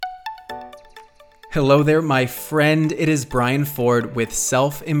Hello there, my friend. It is Brian Ford with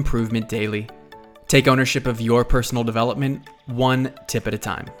Self-Improvement Daily. Take ownership of your personal development, one tip at a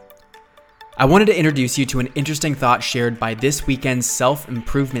time. I wanted to introduce you to an interesting thought shared by this weekend's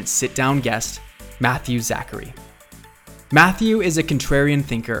self-improvement sit-down guest, Matthew Zachary. Matthew is a contrarian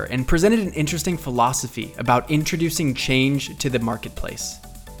thinker and presented an interesting philosophy about introducing change to the marketplace.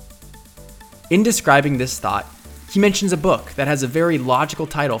 In describing this thought, he mentions a book that has a very logical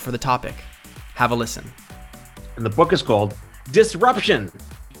title for the topic. Have a listen. And the book is called Disruption,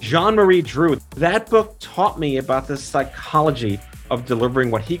 Jean-Marie Drew. That book taught me about the psychology of delivering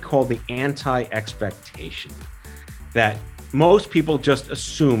what he called the anti-expectation. That most people just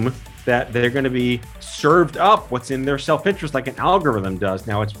assume that they're going to be served up what's in their self-interest like an algorithm does.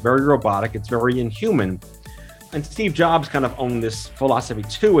 Now, it's very robotic, it's very inhuman. And Steve Jobs kind of owned this philosophy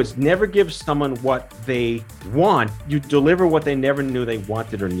too, is never give someone what they want. You deliver what they never knew they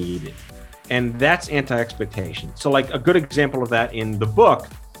wanted or needed. And that's anti-expectation. So like a good example of that in the book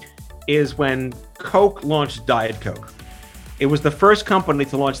is when Coke launched Diet Coke. It was the first company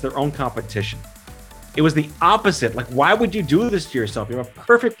to launch their own competition. It was the opposite. Like, why would you do this to yourself? You have a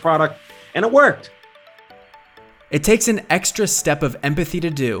perfect product and it worked. It takes an extra step of empathy to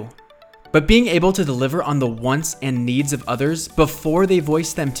do, but being able to deliver on the wants and needs of others before they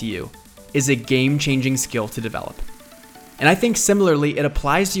voice them to you is a game-changing skill to develop. And I think similarly, it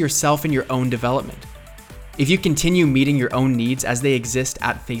applies to yourself and your own development. If you continue meeting your own needs as they exist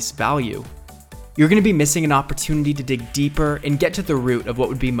at face value, you're going to be missing an opportunity to dig deeper and get to the root of what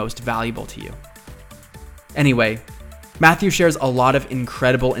would be most valuable to you. Anyway, Matthew shares a lot of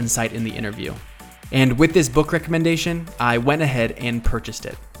incredible insight in the interview. And with this book recommendation, I went ahead and purchased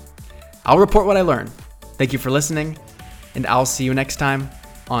it. I'll report what I learned. Thank you for listening, and I'll see you next time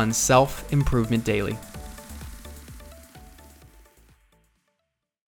on Self-Improvement Daily.